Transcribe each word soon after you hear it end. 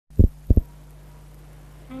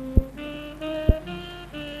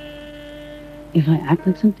If I act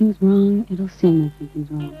like something's wrong, it'll seem like something's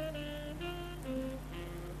wrong.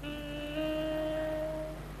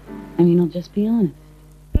 I mean, I'll just be honest.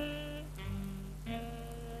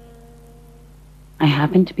 I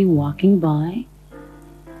happened to be walking by,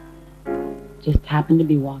 just happened to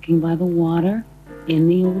be walking by the water in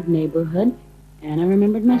the old neighborhood, and I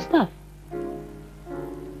remembered my stuff.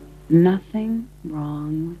 Nothing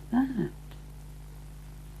wrong with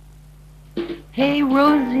that. Hey,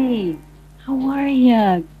 Rosie. How are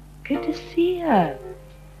ya? Good to see ya.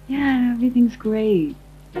 Yeah, everything's great.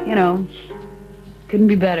 You know, couldn't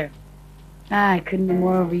be better. I couldn't be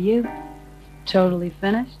more over you. Totally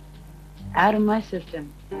finished. Out of my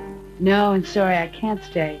system. No, and sorry, I can't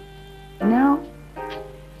stay. No,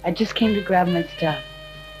 I just came to grab my stuff.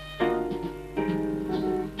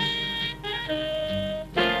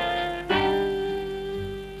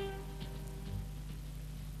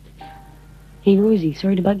 Hey, Rosie,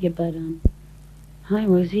 sorry to bug you, but, hi,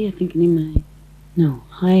 Rosie, I think I need my... No,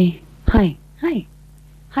 hi.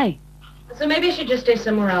 So maybe I should just stay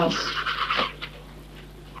somewhere else.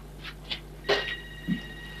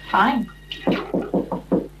 Fine.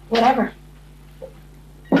 Whatever.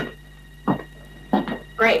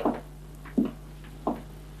 Great.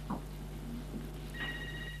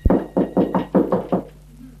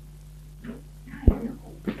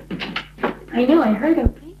 I know, I heard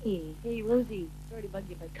him. Hey, Rosie, sorry to bug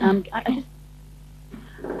you, but, I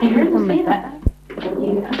heard him say that.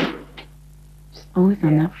 Yeah. Just always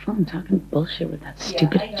on that phone talking bullshit with that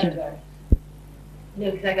stupid... Yeah, I gotta go.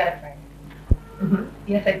 No, because I got a friend. Mm-hmm.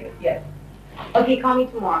 Yes, I do, yes. Okay, call me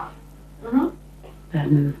tomorrow. Mm-hmm.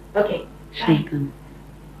 Bad move. Okay. Shouldn't come.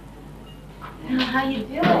 How you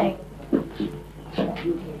doing?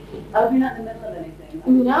 Oh, you're not in the middle of anything.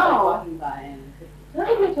 No. Walking by and...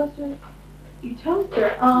 No, my toaster. Your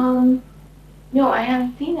toaster? No, I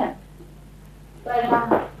haven't seen it. But,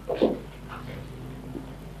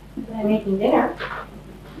 I'm making dinner.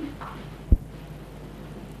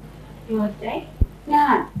 You want to stay?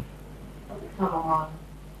 Yeah. Come along.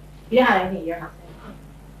 You don't have anything at your house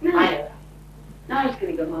anymore. I know that. No, I'm just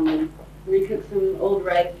gonna go home and recook some old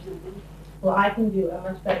rice or something. Well, I can do a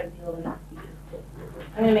much better deal than that.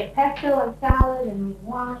 I'm gonna make pesto and salad and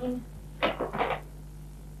wine.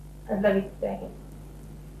 I'd love you to stay.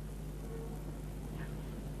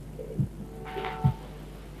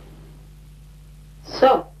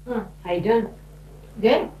 So, how you doing?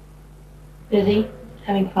 Good. Busy.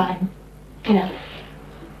 Having fun. You know.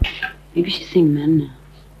 Maybe she's seeing men now.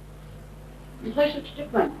 The place looks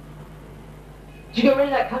different. Did you get rid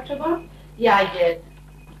of that cocktail bar? Yeah, I did.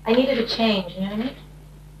 I needed a change, you know what I mean?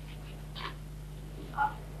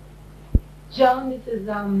 Joan, this is,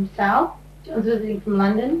 Sal. Joan's visiting from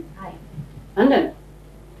London. Hi. London?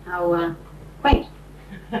 How, quaint.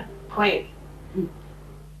 Quaint.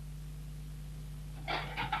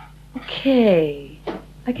 Okay,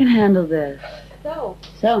 I can handle this. So,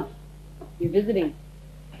 You're visiting.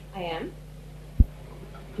 I am.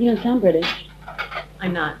 You don't sound British.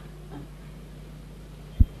 I'm not.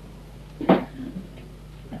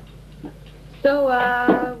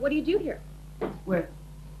 So, what do you do here? Where?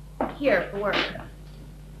 Here, for work.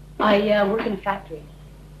 I, work in a factory.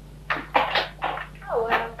 Oh,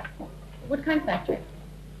 what kind of factory?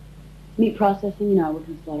 Meat processing, you know, I work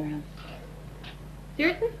in a slaughterhouse.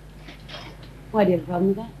 Seriously? Why, do you have a problem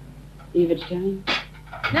with that? Are you vegetarian?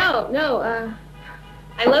 No,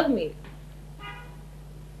 I love meat.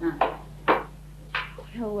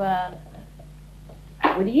 Well,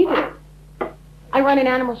 what do you do? I run an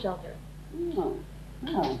animal shelter. Oh,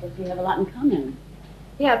 well, I guess we have a lot in common.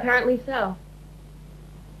 Yeah, apparently so.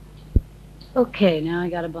 Okay, now I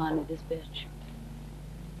gotta bond with this bitch.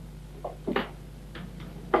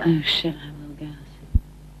 Oh, shit, I have a little gas.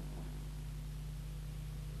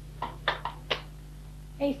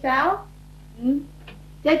 Hey, Sal? Did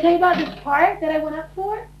I tell you about this part that I went up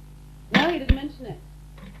for? No, you didn't mention it.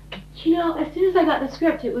 You know, as soon as I got the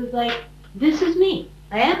script, it was like, this is me.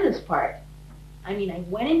 I am this part. I mean, I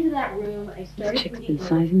went into that room, I started... This chick's been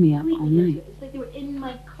sizing me up all night. It's like they were in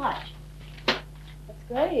my clutch. That's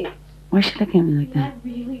great. Why is she looking at me like that? I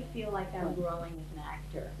really feel like I'm growing as an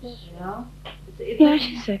actor, you know? It's Yeah, like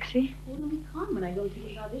she's sexy. totally calm when I go to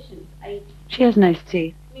these auditions. She has nice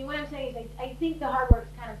teeth. I mean, what I'm saying is I think the hard work's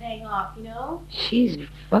kind of paying off, you know? She's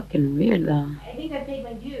fucking weird, though. I think I've paid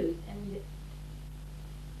my dues, and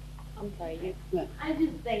I'm sorry, you... What? I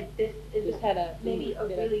just think this is Just had a... maybe a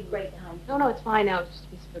really great time. No, it's fine now. Just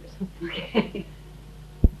whisper or something. Okay.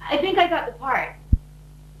 I think I got the part.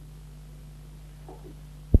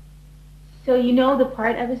 So you know the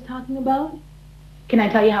part I was talking about? Can I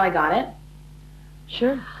tell you how I got it?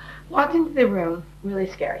 Sure. Walked into the room, really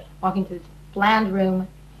scary. Walked into this bland room,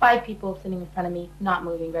 5 people sitting in front of me, not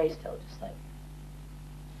moving, very still, just like.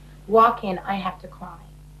 Walk in, I have to cry.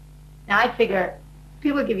 Now I figure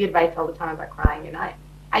people give you advice all the time about crying, and I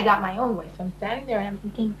got my own way. So I'm standing there and I'm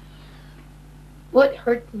thinking, what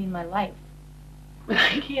hurts me in my life?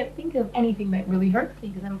 I can't think of anything that really hurts me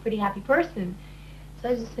because I'm a pretty happy person. So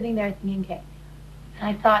I was just sitting there thinking, okay.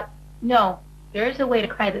 And I thought, no, there is a way to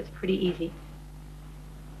cry that's pretty easy.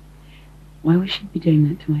 Why would she be doing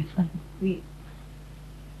that to my son? Do you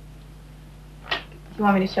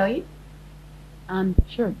want me to show you?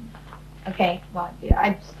 Sure. Okay, well, yeah,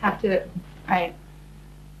 I just have to, all right.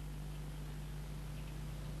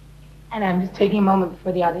 And I'm just taking a moment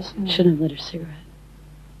before the audition. Shouldn't have lit her cigarette.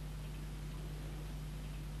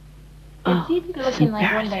 It's easy to look in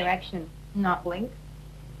like one direction, not blink.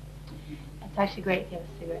 It's actually great if you have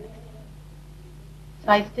a cigarette next to you.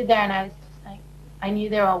 So I stood there and I was just like, I knew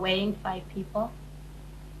they were all waiting, 5 people.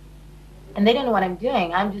 And they don't know what I'm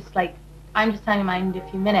doing. I'm just telling them I need a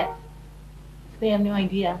few minutes. So they have no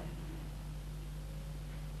idea.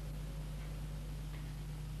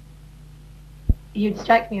 You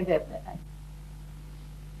distract me a bit, but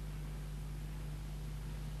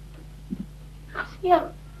see,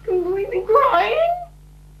 I'm completely crying.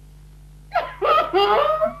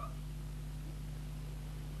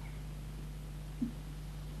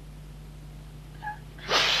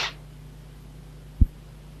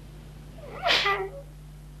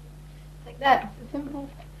 Like that. It's simple.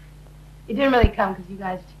 It didn't really come because you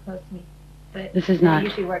guys are too close to me. But this is not. It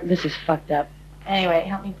usually works. This is fucked up. Anyway,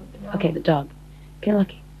 help me put the dog. Okay, the dog. Get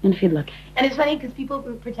lucky. And feed lucky. And it's funny because people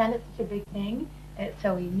pretend it's such a big thing. It's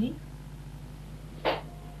so easy.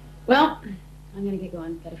 Well, I'm gonna get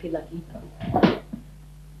going. Gotta feed lucky.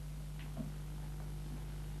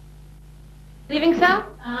 Leaving, Sal?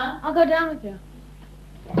 I'll go down with you.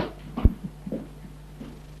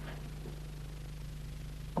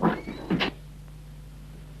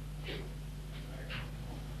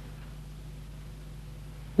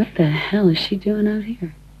 What the hell is she doing out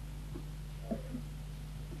here?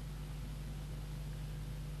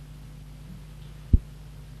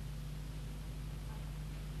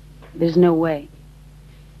 There's no way.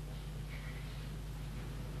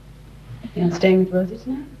 You not staying with Rosie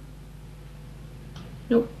tonight?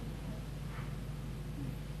 Nope.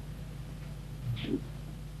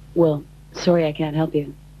 Well, sorry I can't help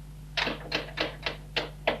you.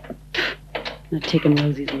 Not taking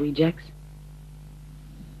Rosie's rejects.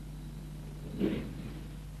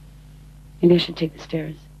 Maybe I should take the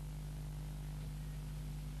stairs.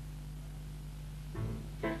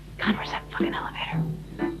 God, where's that fucking elevator?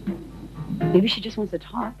 Maybe she just wants to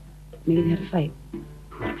talk. Maybe they had a fight.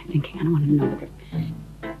 What am I thinking? I don't want to know what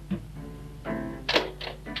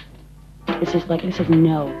It's just like it says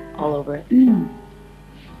no all over it. No,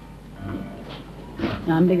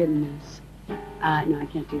 I'm bigger than this. No, I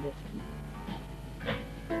can't do this.